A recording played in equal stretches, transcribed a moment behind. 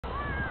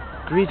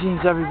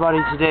Greetings everybody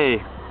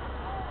today.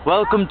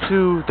 Welcome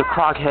to the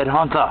Crocodile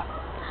Hunter.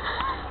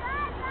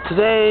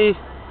 Today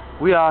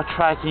we are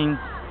tracking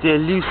the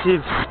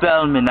elusive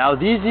Spellman. Now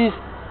these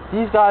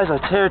guys are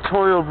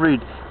territorial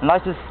breed and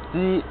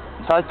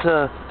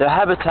their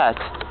habitat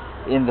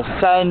in the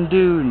sand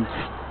dunes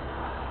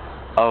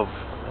of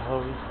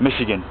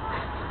Michigan.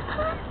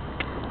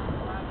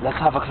 Let's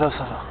have a closer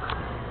look.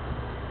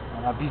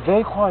 And now be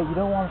very quiet, you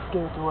don't want to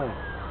scare it away.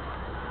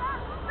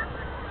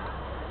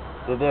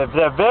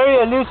 They're very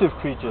elusive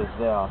creatures,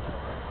 they are.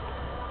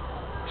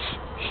 Shh,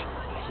 shh.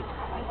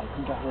 I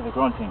think I hear the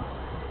grunting.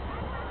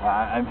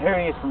 I'm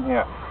hearing it from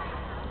here.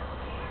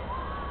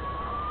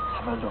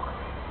 Have a look.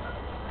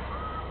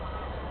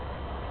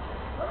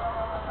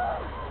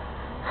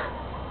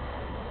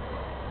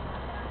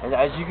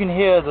 As you can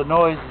hear, the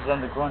noises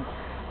and the grunts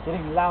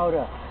getting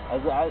louder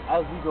as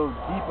we go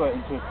deeper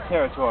into its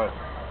territory.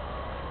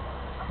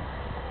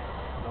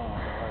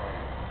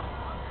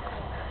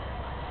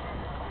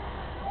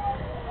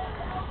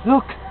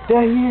 Look,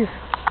 there he is.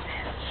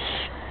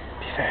 Shh,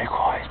 be very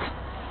quiet.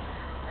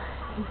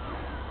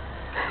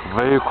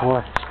 Very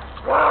quiet.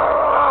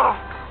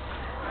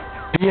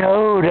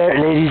 Behold,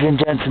 ladies and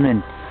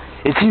gentlemen,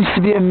 it seems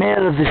to be a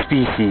male of the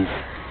species.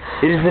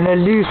 It is an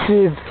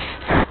elusive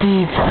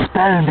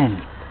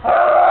Spellman.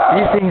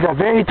 These things are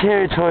very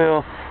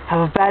territorial,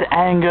 have a bad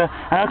anger,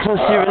 and are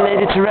closely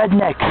related to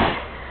rednecks.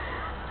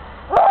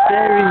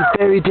 Very,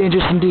 very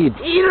dangerous indeed.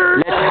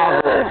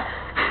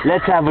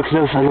 Let's have a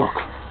closer look.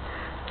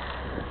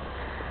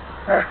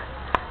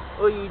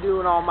 What are you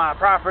doing on my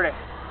property?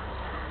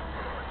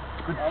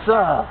 Good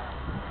sir.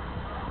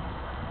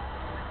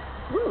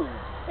 Ooh,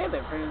 hey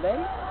there, pretty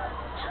lady.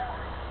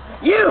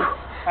 You!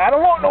 I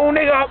don't want no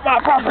nigga off my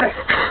property.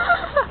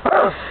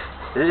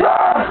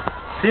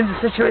 Seems the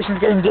situation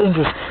is getting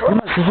dangerous. We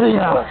must flee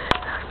now.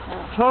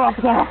 Turn off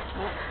the camera.